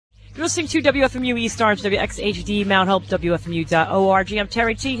You're listening to WFMU East Orange, WXHD, Mount Hope, WFMU.org. I'm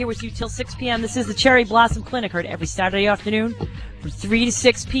Terry T. here with you till 6 p.m. This is the Cherry Blossom Clinic, heard every Saturday afternoon from 3 to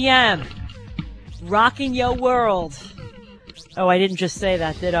 6 p.m. Rocking your world. Oh, I didn't just say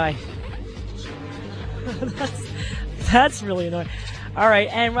that, did I? That's really annoying. All right,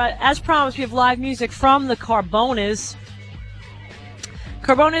 and as promised, we have live music from the Carbonas.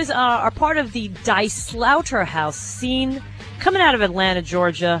 Carbonas are part of the Die Slaughterhouse scene coming out of Atlanta,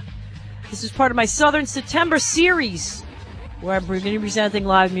 Georgia. This is part of my Southern September series, where I'm going to be presenting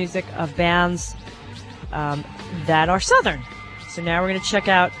live music of bands that are Southern. So now we're going to check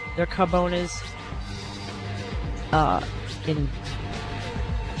out their Carbonas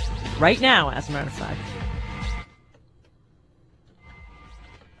right now, as a matter of fact.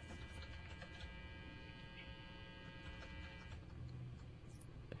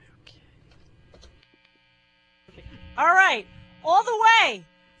 All right, all the way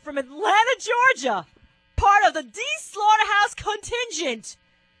from Atlanta, Georgia, part of the D Slaughterhouse contingent,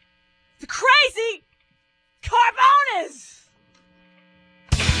 the crazy Carbonas.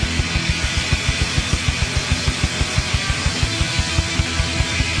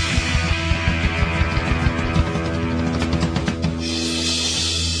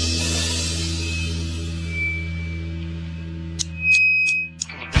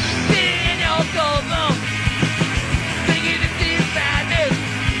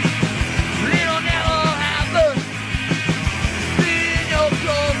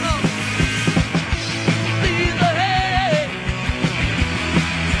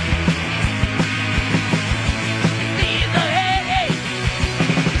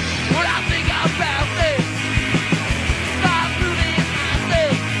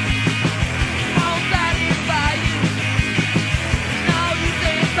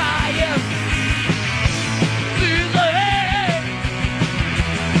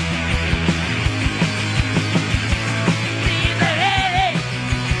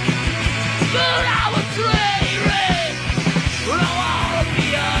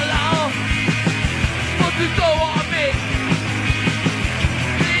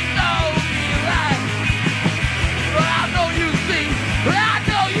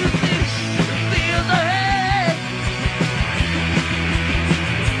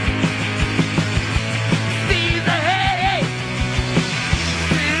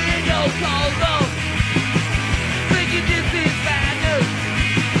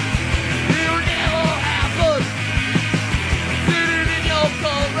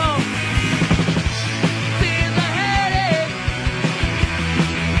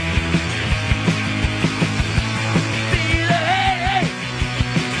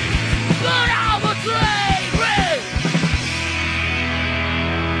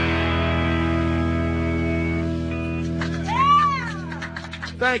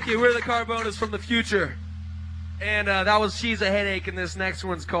 Thank you. We're the Carbonas from the future. And that was She's a Headache, and this next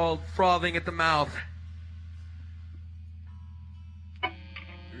one's called Frothing at the Mouth. You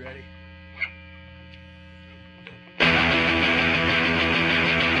ready?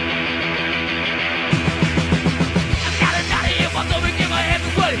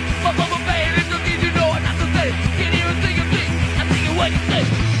 What you say?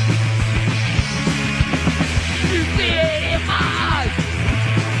 You see it in my eyes.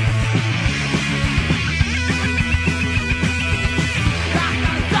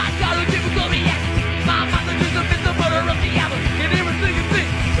 Gotta give it to me, yeah.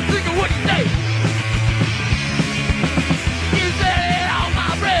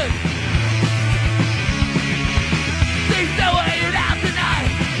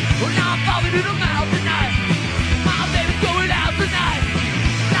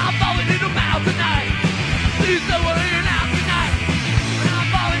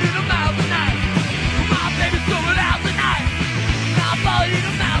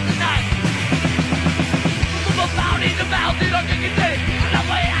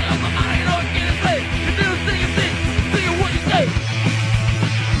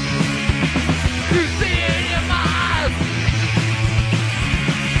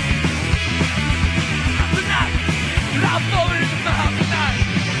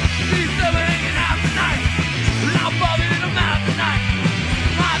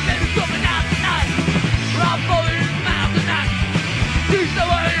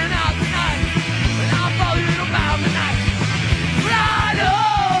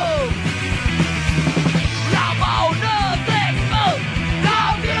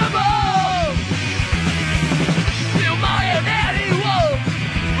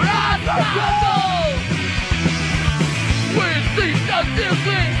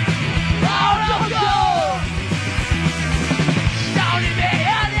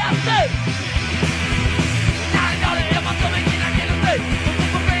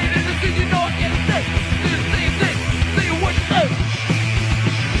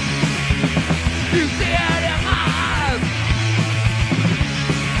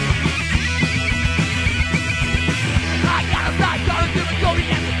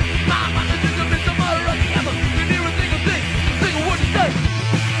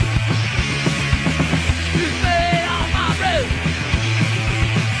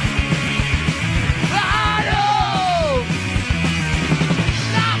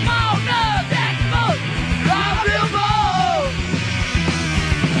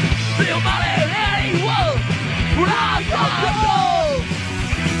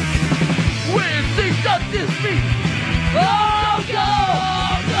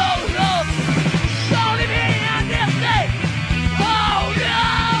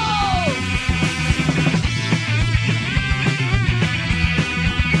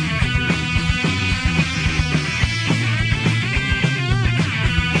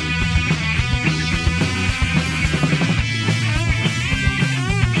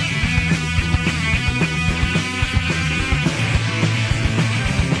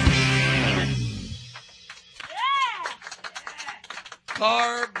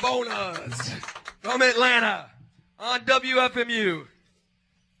 Carbonas from Atlanta on WFMU.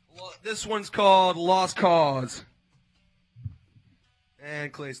 This one's called Lost Cause.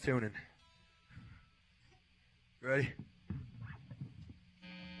 And Clay's tuning. Ready?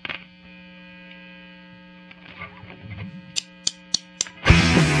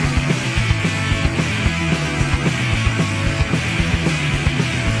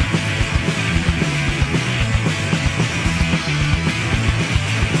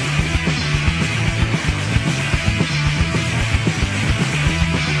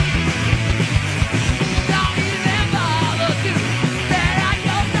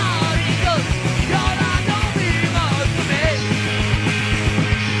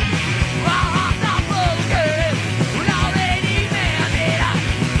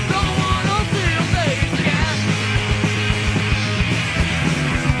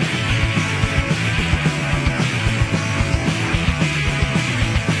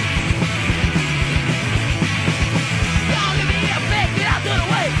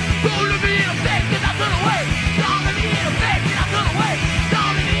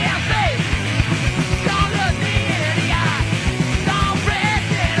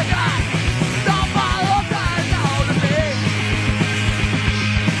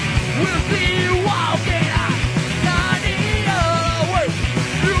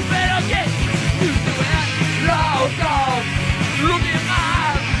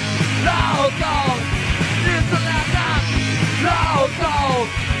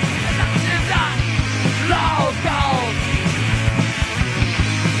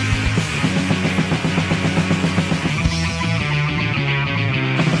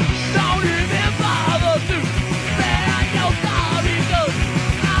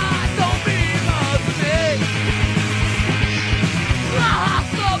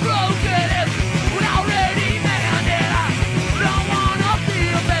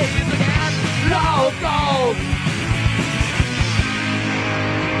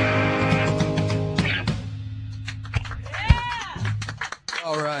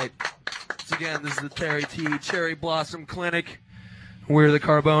 This is the Terry T. Cherry Blossom Clinic. We're the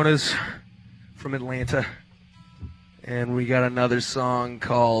Carbonas from Atlanta. And we got another song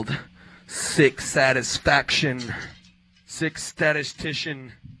called Sick Satisfaction. Sick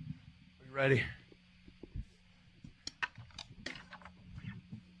Statistician. Are you ready?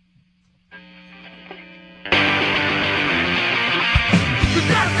 The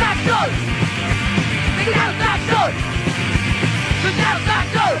satisfaction! The satisfaction! The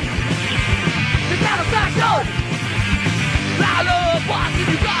satisfaction! The satisfaction! I love watching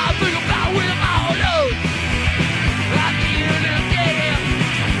you guys think about with all those. I see you in the game.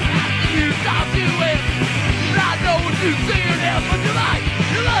 I see you stop doing. I know what you see in there, but you like.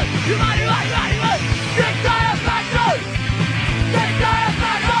 Sick satisfaction! Sick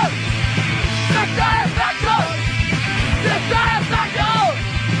satisfaction! Sick satisfaction! Sick satisfaction!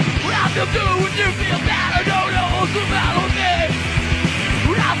 What I feel good when you feel bad, I don't know what's the matter with me.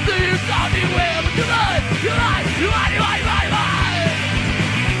 I see you talking well, but you lie.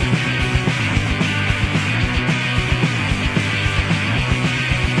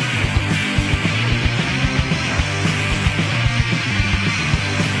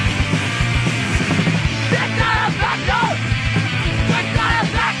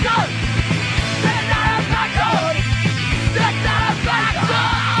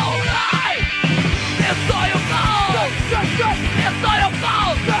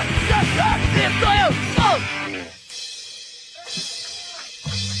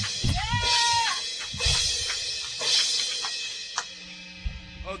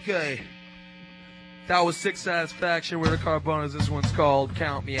 Okay, that was Sick Satisfaction. We're the Carbonas. This one's called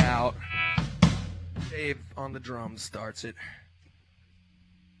Count Me Out. Dave on the drums starts it.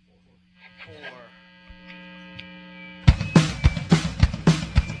 4.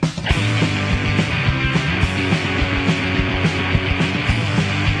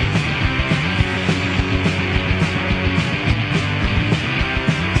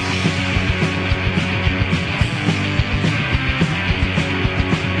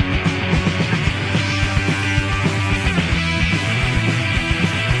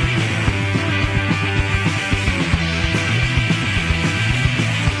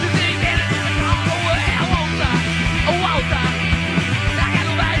 You think that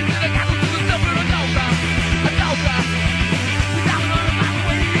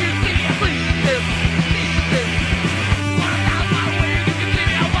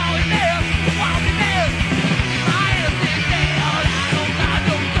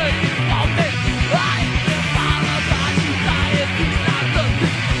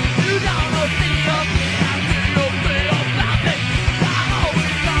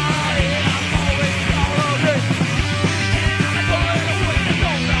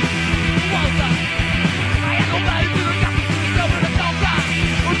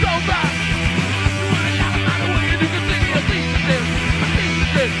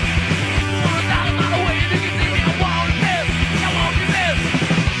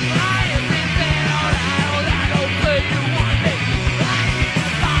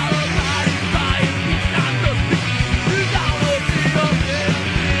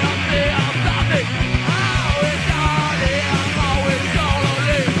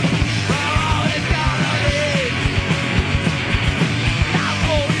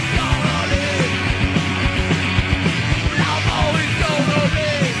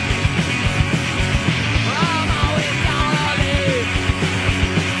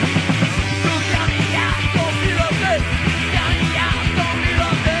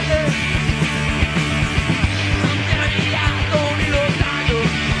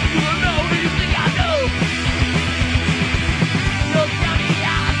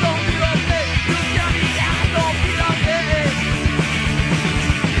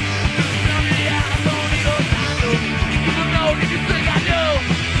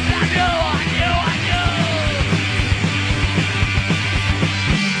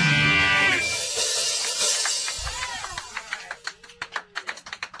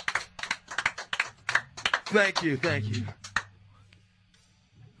Thank you, thank you.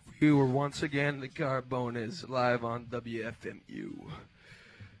 We were once again the Carbonas live on WFMU.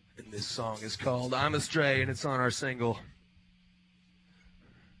 And this song is called I'm Astray, and it's on our single.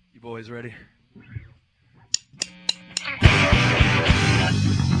 You boys ready?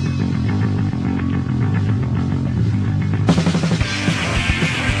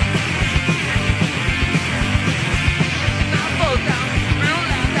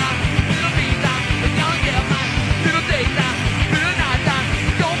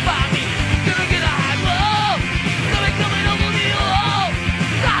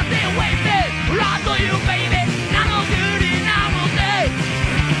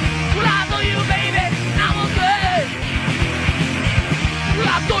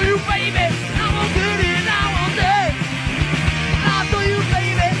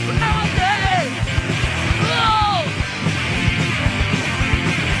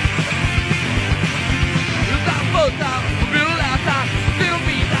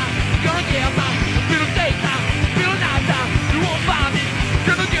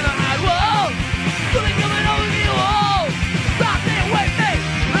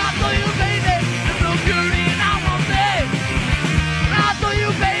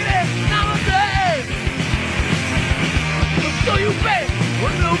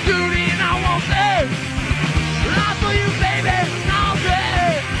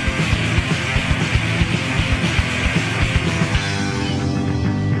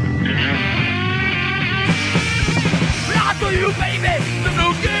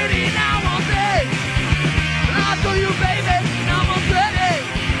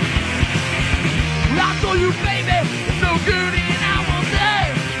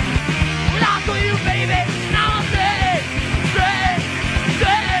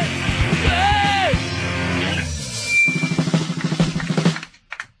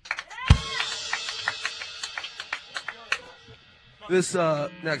 This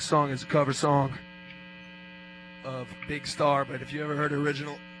next song is a cover song of Big Star, but if you ever heard the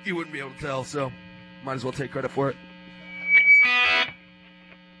original, you wouldn't be able to tell, so might as well take credit for it.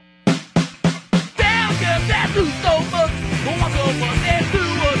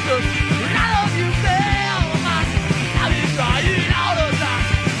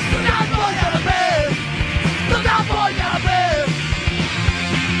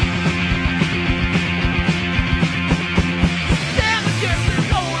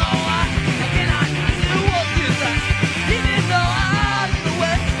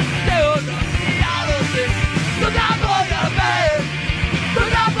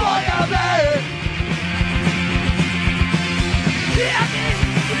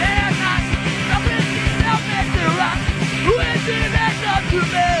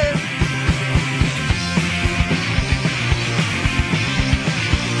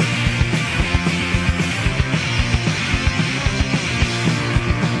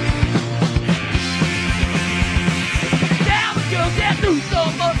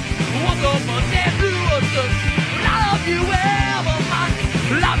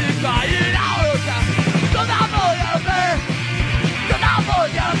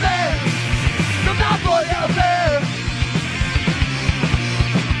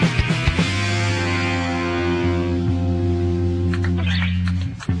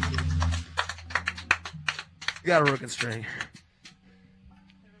 Got a broken string.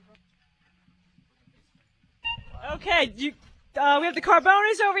 Okay, we have the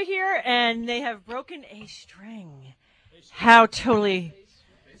Carbonas over here, and they have broken a string. How totally...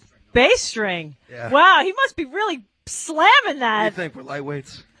 Bass string. Yeah. Wow, he must be really slamming that. What do you think? We're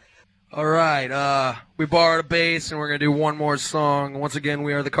lightweights. All right, we borrowed a bass, and we're going to do one more song. Once again,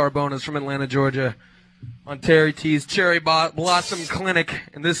 we are the Carbonas from Atlanta, Georgia, on Terry T's Cherry Blossom Clinic,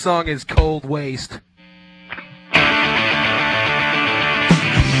 and this song is Cold Waste.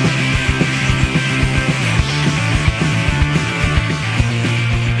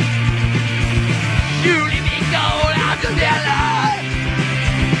 You leave me cold out to their life.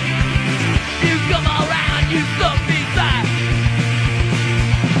 You come around, you suck me back.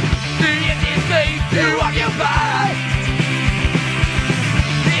 The empty space to occupy.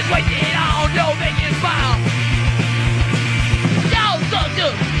 It's waiting on, don't make it smile. Y'all suck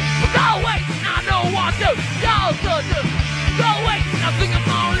up, go away, I know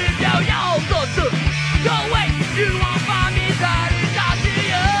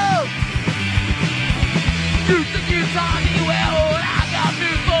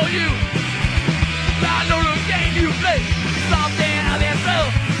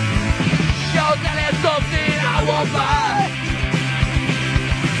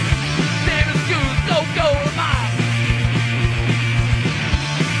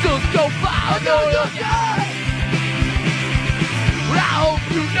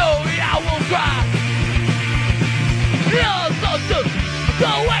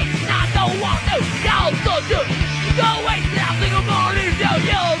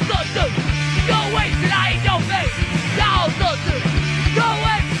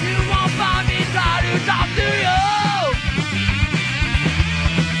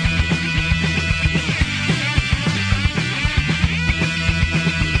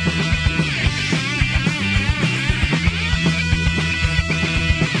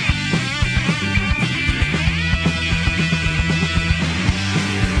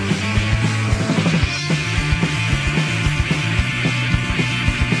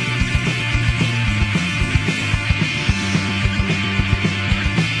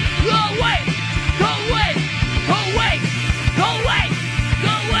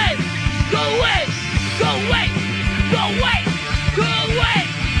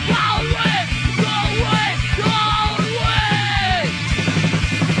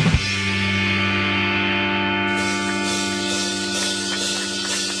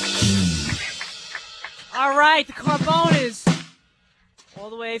right, the Carbonas,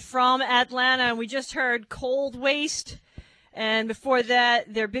 all the way from Atlanta, and we just heard Cold Waste, and before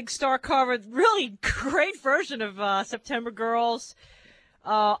that, their big star cover, really great version of September Girls.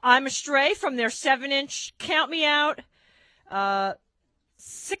 I'm Astray from their 7-inch Count Me Out,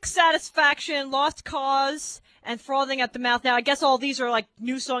 Sick Satisfaction, Lost Cause, and Frothing at the Mouth. Now, I guess all these are like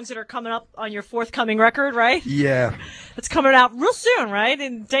new songs that are coming up on your forthcoming record, right? Yeah. It's coming out real soon, right?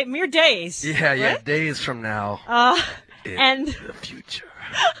 In mere days. Yeah, yeah, right? days from now. And the future.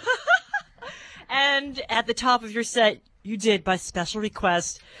 And at the top of your set, you did by special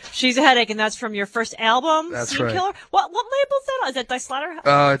request, She's a Headache, and that's from your first album, That's Scene right. Killer. What label is that on? Is that Die Slaughter?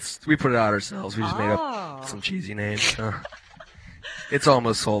 We put it out ourselves. We just made up some cheesy names. It's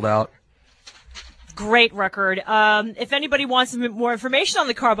almost sold out. Great record. If anybody wants some more information on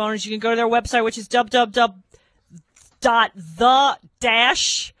the Carbonas, you can go to their website, which is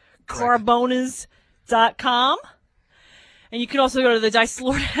www.the-carbonas.com. And you can also go to the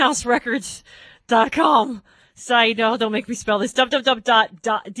DieSlaughterhouseRecords.com site. No, don't make me spell this.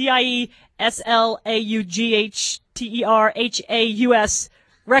 www.DieSlaughterhaus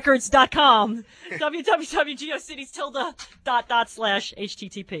records.com.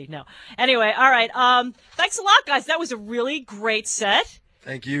 www.geocities./http. No. Anyway, all right. Thanks a lot, guys. That was a really great set.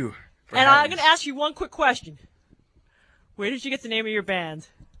 Thank you. And I'm going to ask you one quick question. Where did you get the name of your band?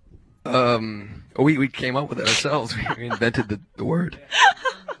 We came up with it ourselves. We invented the word.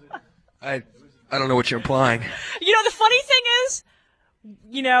 I don't know what you're implying. You know, the funny thing is,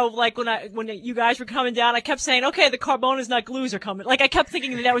 you know, like when you guys were coming down, I kept saying, okay, the Carbonas Not Glues are coming. Like, I kept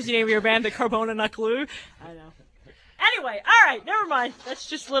thinking that was the name of your band, the Carbona Not Glue. I know. Anyway, all right, never mind. That's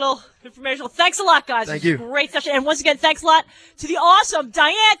just little informational. Thanks a lot, guys. Thank you. Great session. And once again, thanks a lot to the awesome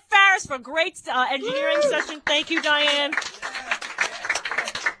Diane Farris for a great engineering session. Thank you, Diane.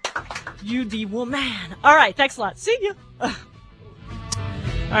 You the woman. All right, thanks a lot. See you. All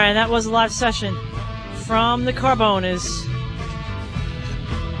right, that was a live session from the Carbonas.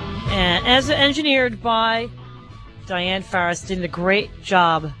 And as engineered by Diane Farris, did a great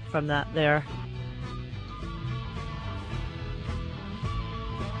job from that there.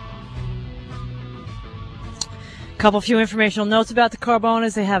 Few informational notes about the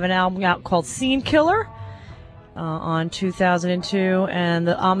Carbonas. They have an album out called Scene Killer on 2002, and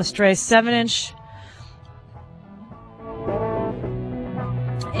the Amistray 7-inch.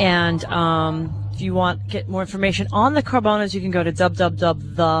 And if you want to get more information on the Carbonas, you can go to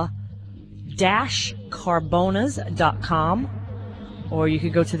www.the-carbonas.com, or you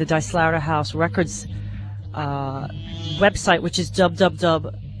could go to the Die Slaughterhouse Records website, which is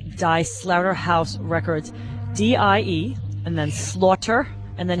www.dieslaughterhouserecords, D-I-E, and then Slaughter,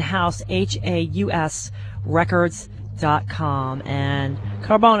 and then House, H-A-U-S, records.com. And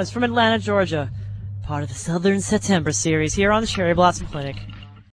Carbonas from Atlanta, Georgia, part of the Southern September series here on the Cherry Blossom Clinic.